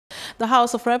The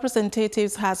House of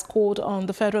Representatives has called on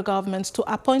the federal government to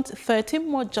appoint 13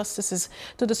 more justices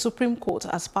to the Supreme Court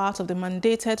as part of the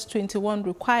mandated 21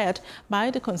 required by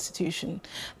the Constitution.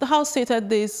 The House stated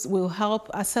this will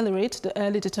help accelerate the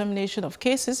early determination of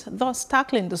cases, thus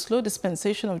tackling the slow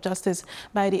dispensation of justice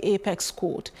by the Apex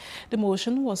Court. The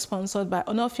motion was sponsored by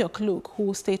Onofio Kluk,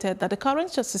 who stated that the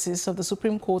current justices of the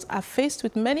Supreme Court are faced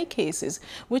with many cases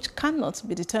which cannot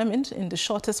be determined in the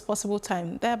shortest possible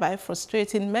time, thereby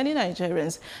frustrating many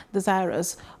Nigerians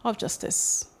desirous of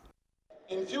justice.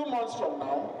 In a few months from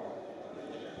now,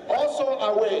 also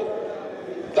aware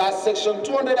that Section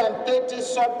 230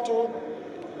 sub 2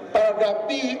 paragraph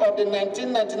B of the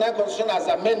 1999 Constitution as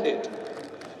amended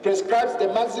prescribes the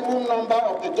maximum number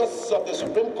of the justices of the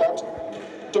Supreme Court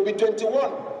to be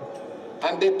 21,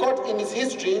 and the court in its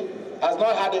history has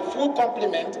not had a full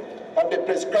complement of the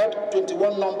prescribed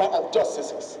 21 number of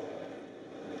justices.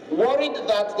 Worried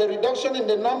that the reduction in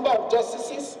the number of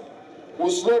justices will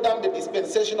slow down the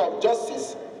dispensation of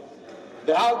justice,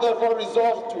 the House therefore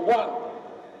resolved to 1,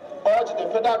 urge the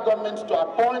federal government to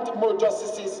appoint more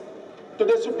justices to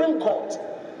the Supreme Court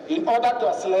in order to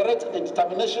accelerate the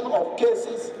determination of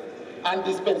cases and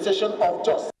dispensation of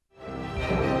justice.